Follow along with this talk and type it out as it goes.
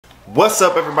What's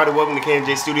up, everybody? Welcome to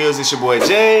KMJ Studios. It's your boy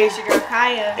Jay. It's your girl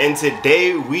Kaya. And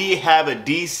today we have a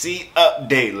DC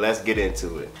update. Let's get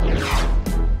into it.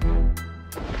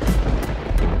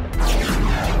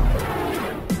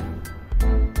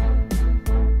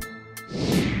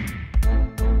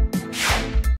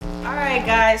 Alright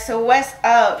guys, so what's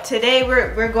up? Today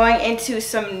we're going into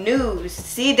some news.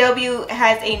 CW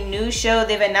has a new show.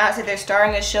 They've announced that they're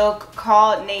starting a show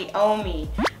called Naomi.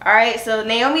 Alright, so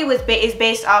Naomi is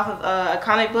based off of a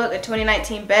comic book, a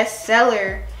 2019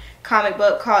 bestseller comic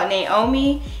book called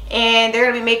Naomi, and they're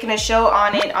going to be making a show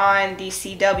on it on the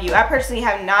CW. I personally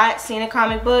have not seen a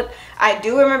comic book. I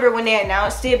do remember when they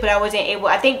announced it, but I wasn't able,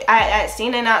 I think I had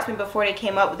seen the announcement before they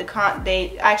came up with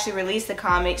they actually released the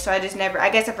comic, so I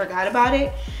guess I forgot about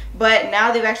it. But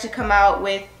now they've actually come out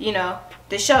with, you know,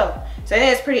 the show. So I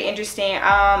think it's pretty interesting.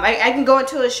 I can go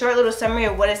into a short little summary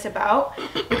of what it's about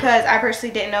because I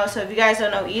personally didn't know. So if you guys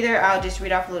don't know either, I'll just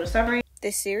read off a little summary.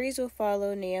 The series will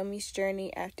follow Naomi's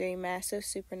journey after a massive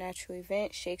supernatural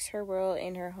event shakes her world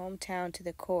in her hometown to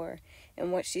the core.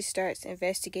 And once she starts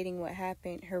investigating what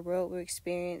happened, her world will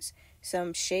experience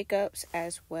some shakeups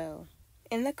as well.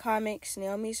 In the comics,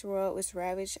 Naomi's world was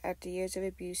ravaged after years of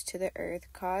abuse to the earth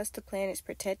caused the planet's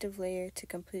protective layer to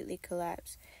completely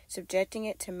collapse, subjecting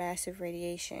it to massive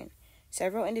radiation.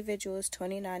 Several individuals,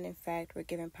 29 in fact, were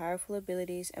given powerful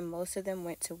abilities and most of them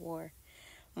went to war.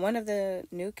 One of the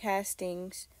new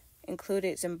castings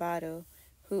included Zimbardo,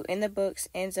 who in the books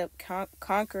ends up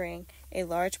conquering a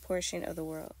large portion of the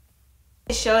world.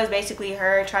 The show is basically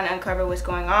her trying to uncover what's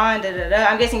going on.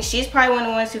 I'm guessing she's probably one of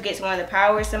the ones who gets one of the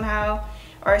powers somehow,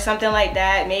 or something like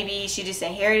that. Maybe she just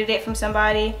inherited it from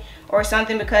somebody or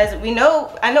something, because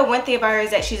I know one thing about her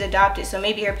is that she's adopted, so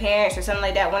maybe her parents or something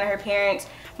like that, one of her parents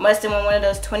must have been one of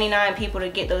those 29 people to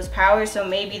get those powers, so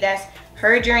maybe that's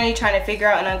her journey trying to figure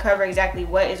out and uncover exactly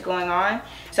what is going on.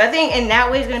 So I think in that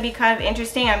way it's going to be kind of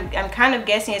interesting. I'm kind of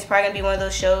guessing it's probably going to be one of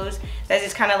those shows that's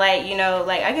just kind of like, you know,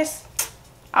 like, I guess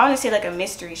I want to say like a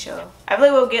mystery show. I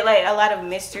believe we'll get like a lot of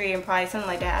mystery and probably something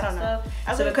like that. I don't know.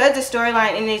 So because the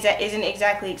storyline isn't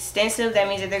exactly extensive, that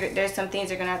means that there's some things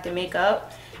they're going to have to make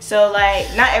up. So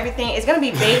like not everything is going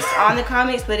to be based on the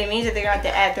comics, but it means that they're going to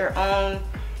have to add their own,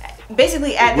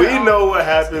 basically add their own. We know what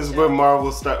happens when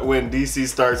when DC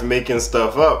starts making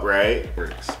stuff up, right?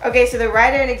 Okay, so the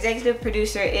writer and executive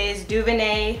producer is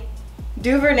Duvernay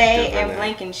and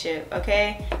Blankenship.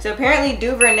 Okay, so apparently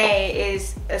Duvernay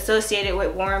is associated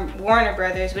with Warner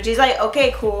Brothers, which is like,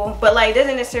 okay, cool, but like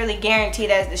doesn't necessarily guarantee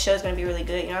that the show's gonna be really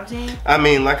good. You know what I'm saying? I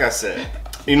mean, like I said,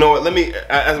 you know what? Let me,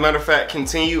 as a matter of fact,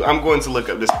 continue. I'm going to look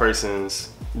up this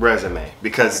person's resume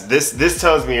because this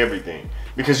tells me everything.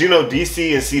 Because you know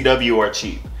DC and CW are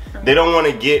cheap. They don't want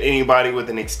to get anybody with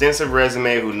an extensive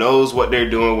resume who knows what they're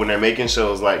doing when they're making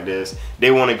shows like this.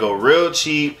 They want to go real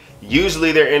cheap.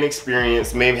 Usually they're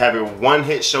inexperienced, maybe having one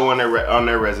hit show on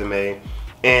their resume,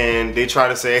 and they try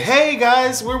to say, hey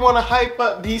guys, we want to hype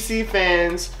up DC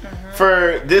fans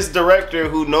for this director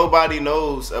who nobody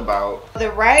knows about.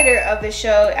 The writer of the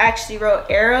show actually wrote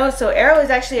Arrow, so Arrow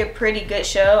is actually a pretty good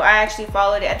show. I actually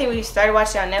followed it. I think we started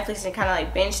watching it on Netflix and kind of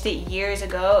like binged it years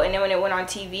ago, and then when it went on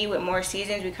TV with more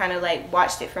seasons, we kind of like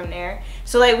watched it from there.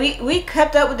 So like we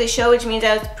kept up with the show, which means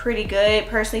that was pretty good.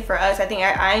 Personally for us, I think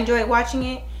I enjoyed watching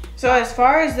it. So as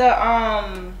far as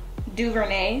the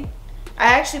Duvernay, I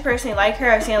actually personally like her.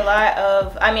 I've seen a lot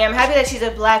of, I'm happy that she's a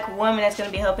black woman that's going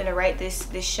to be helping to write this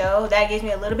show. That gives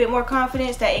me a little bit more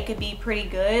confidence that it could be pretty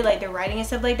good, like the writing and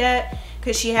stuff like that,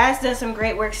 because she has done some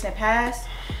great works in the past.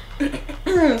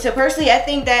 So personally, I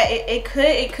think that it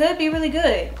could be really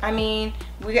good. I mean,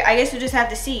 I guess we'll just have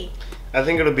to see. I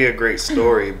think it'll be a great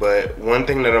story, but one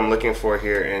thing that I'm looking for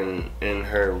here in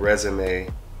her resume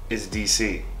is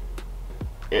DC.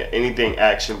 Anything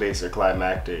action-based or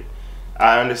climactic.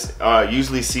 I understand.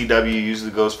 Usually CW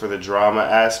usually goes for the drama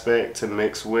aspect to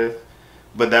mix with,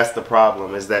 but that's the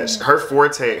problem. Is that her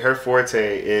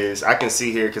forte is, I can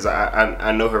see here because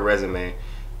I know her resume.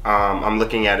 I'm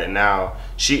looking at it now.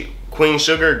 Queen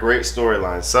Sugar, great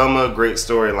storyline. Selma, great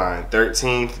storyline.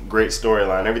 13th, great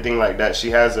storyline. Everything like that. She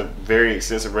has a very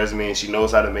extensive resume and she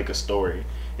knows how to make a story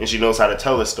and she knows how to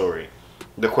tell a story.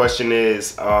 The question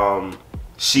is,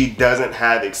 she doesn't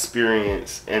have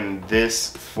experience in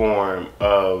this form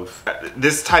of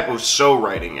this type of show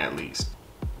writing, at least.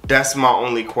 That's my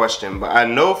only question. But I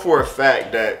know for a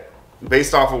fact that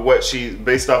based off of what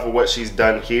she's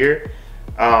done here,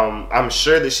 I'm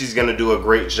sure that she's gonna do a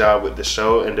great job with the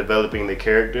show and developing the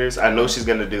characters. I know she's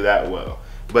gonna do that well.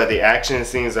 But the action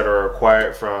scenes that are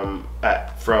required from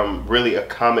really a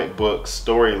comic book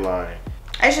storyline.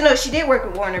 Actually, no, she did work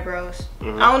with Warner Bros.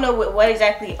 I don't know what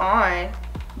exactly on,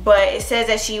 but it says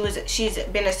that she's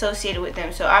been associated with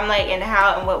them. So I'm like, and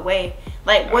how and what way?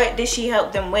 Like, what did she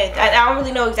help them with? I don't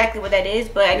really know exactly what that is,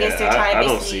 but I guess they're trying to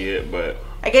basically... I don't see it, but...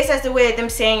 I guess that's the way of them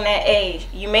saying that, hey,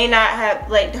 you may not have,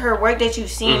 like, her work that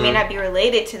you've seen may not be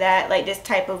related to that, like, this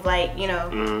type of, like, you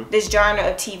know, this genre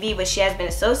of TV, but she has been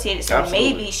associated, so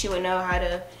maybe she would know how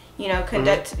to, you know,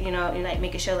 conduct, you know, and, like,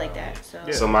 make a show like that.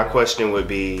 So my question would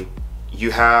be,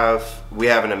 we have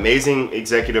an amazing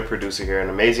executive producer here, an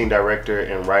amazing director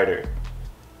and writer,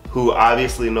 who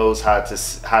obviously knows how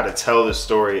to tell the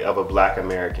story of a Black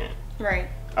American. Right.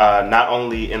 Not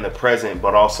only in the present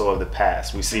but also of the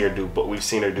past. We've seen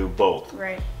her do both.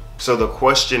 Right. So the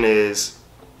question is,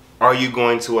 are you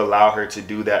going to allow her to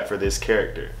do that for this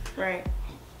character? Right.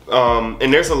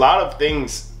 And there's a lot of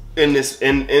things in this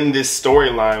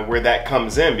storyline where that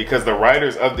comes in, because the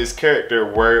writers of this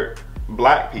character were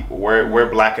Black people, were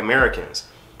Black Americans.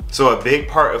 So a big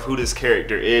part of who this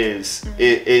character is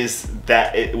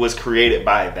that it was created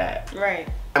by that. Right.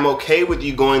 I'm okay with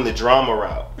you going the drama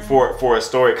route for a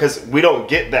story, because we don't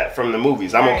get that from the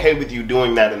movies. I'm okay with you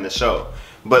doing that in the show.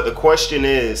 But the question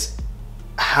is,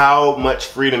 how much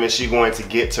freedom is she going to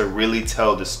get to really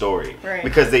tell the story? Right.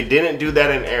 Because they didn't do that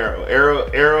in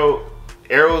Arrow.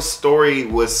 Arrow's story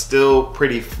was still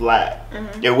pretty flat.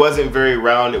 It wasn't very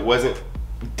round. It wasn't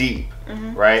deep,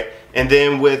 right? And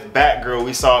then with Batgirl,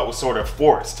 we saw it was sort of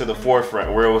forced to the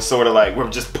forefront, where it was sort of like, we're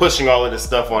just pushing all of this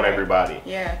stuff on everybody.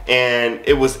 Yeah. And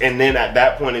then at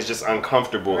that point, it's just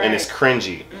uncomfortable and it's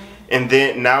cringy. And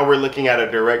then now we're looking at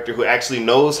a director who actually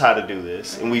knows how to do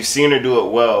this, and we've seen her do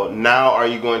it well. Now, are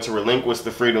you going to relinquish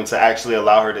the freedom to actually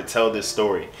allow her to tell this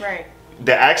story? Right.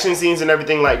 The action scenes and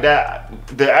everything like that,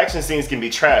 the action scenes can be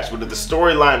trash, but if the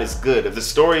storyline is good, if the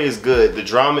story is good, the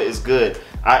drama is good,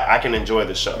 I can enjoy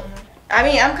the show. I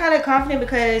mean, I'm kind of confident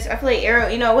because I feel like Arrow,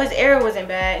 you know, Arrow wasn't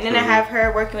bad, and then I have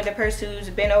her working with the person who's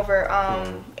been over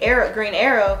Green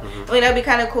Arrow. I mean, that'd be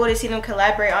kind of cool to see them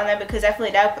collaborate on that, because I feel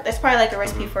like that's probably like a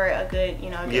recipe for a good, you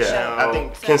know, a good show. I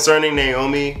think concerning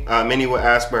Naomi, many would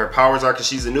ask what her powers are, because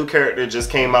she's a new character, just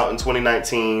came out in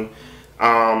 2019.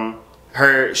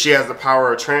 She has the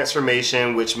power of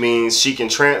transformation, which means she can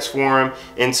transform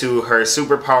into her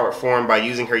superpowered form by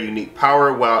using her unique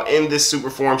power. While in this super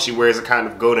form, she wears a kind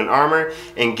of golden armor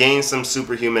and gains some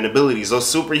superhuman abilities. Those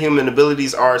superhuman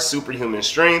abilities are superhuman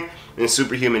strength and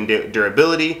superhuman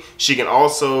durability. She can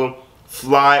also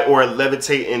fly or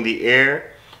levitate in the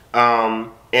air.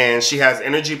 And she has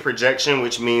energy projection,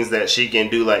 which means that she can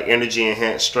do like energy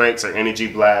enhanced strikes or energy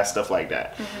blast, stuff like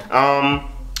that.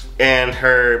 And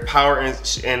her power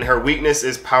and her weakness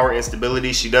is power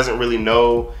instability. She doesn't really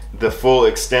know the full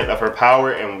extent of her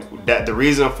power, and that the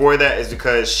reason for that is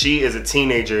because she is a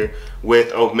teenager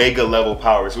with Omega level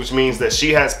powers, which means that she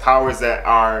has powers that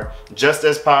are just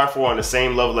as powerful on the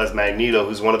same level as Magneto,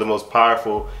 who's one of the most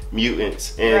powerful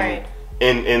mutants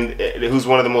who's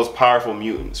one of the most powerful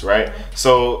mutants, right?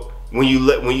 So when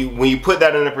you put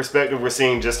that into perspective, we're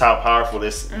seeing just how powerful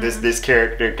this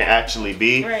character can actually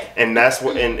be, and that's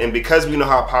what and because we know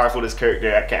how powerful this character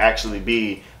can actually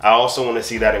be, I also want to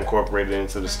see that incorporated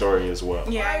into the story as well.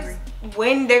 Yeah, I agree.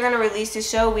 When they're gonna release the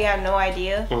show, we have no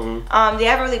idea. They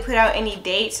haven't really put out any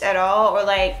dates at all, or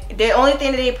like the only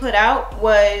thing that they put out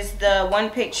was the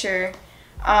one picture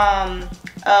of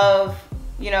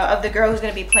the girl who's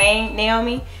gonna be playing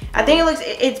Naomi. I think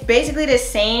it's basically the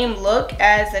same look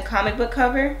as the comic book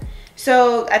cover.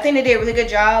 So I think they did a really good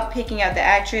job picking out the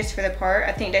actress for the part.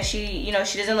 I think that she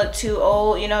doesn't look too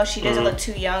old, she doesn't look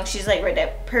too young. She's like right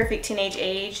that perfect teenage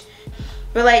age.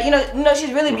 But like,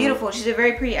 she's really beautiful. She's a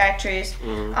very pretty actress.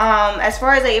 As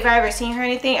far as like if I ever seen her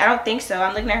anything, I don't think so.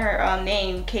 I'm looking at her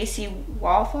name, Kaci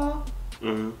Walfall.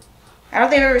 I don't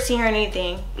think I've ever seen her in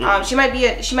anything. She might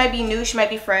be new, she might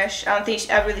be fresh. I don't think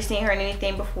I've really seen her in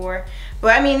anything before.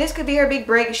 But I mean, this could be her big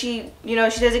break if she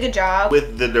does a good job.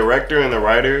 With the director and the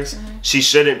writers, she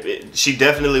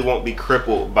definitely won't be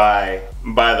crippled by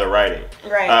the writing.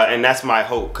 Right. And that's my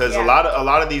hope, because a lot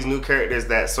of these new characters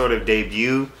that sort of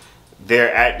debut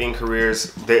their acting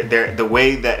careers, they're the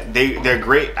way that they're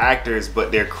great actors,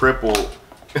 but they're crippled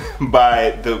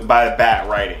by bad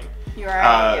writing. You're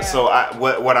right. So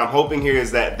what I'm hoping here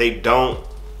is that they don't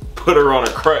put her on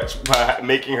a crutch by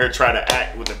making her try to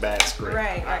act with a bad script.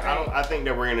 Right. I think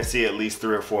that we're going to see at least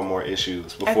 3 or 4 more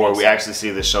issues before we actually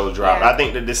see the show drop. I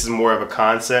think that this is more of a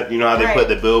concept. You know how they put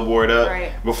the billboard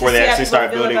up before they actually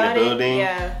start building the building?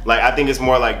 Like, I think it's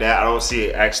more like that. I don't see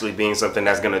it actually being something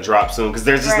that's going to drop soon, because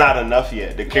there's just not enough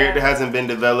yet. The character hasn't been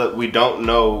developed. We don't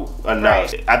know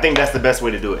enough. I think that's the best way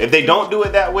to do it. If they don't do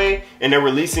it that way and they're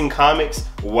releasing comics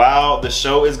while the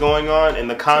show is going on and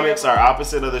the comics are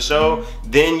opposite of the show,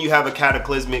 then you have a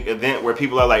cataclysmic event where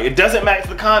people are like, it doesn't match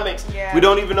the comics. We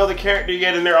don't even know the character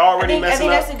yet, and they're already messing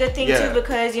up. I think that's a good thing too,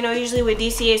 because you know, usually with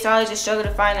DC, it's always a struggle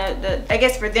to find I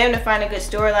guess for them to find a good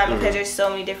storyline, because there's so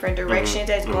many different directions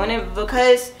that's going in.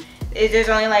 Because there's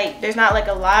not like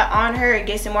a lot on her, it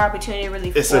gives them more opportunity to really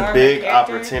it's a big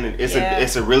opportunity.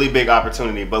 It's a really big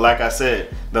opportunity. But like I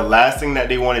said, the last thing that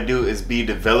they want to do is be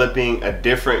developing a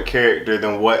different character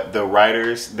than what the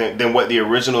writers than what the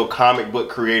original comic book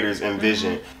creators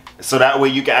envisioned. So that way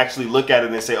you can actually look at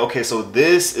it and say, okay, so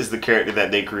this is the character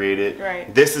that they created.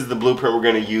 Right. This is the blueprint we're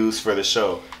going to use for the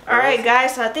show. Alright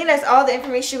guys, so I think that's all the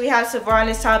information we have so far on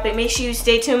this topic. Make sure you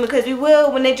stay tuned, because we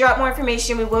will, when they drop more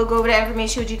information, we will go over that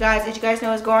information with you guys, let you guys know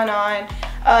what's going on.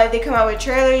 If they come out with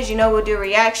trailers, you know, we'll do a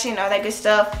reaction, all that good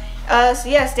stuff. So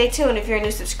yeah, stay tuned. If you're a new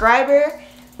subscriber,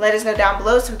 let us know down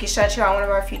below so we can shout you out on one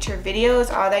of our future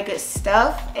videos, all that good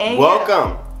stuff. And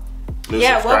welcome.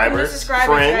 Welcome new subscribers.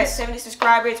 We're at 70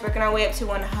 subscribers, working our way up to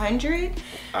 100.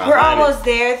 We're almost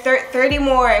there, 30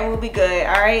 more and we'll be good.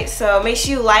 Alright, so make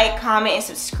sure you like, comment, and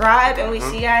subscribe, and we'll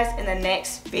see you guys in the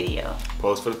next video.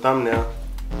 Pose for the thumbnail.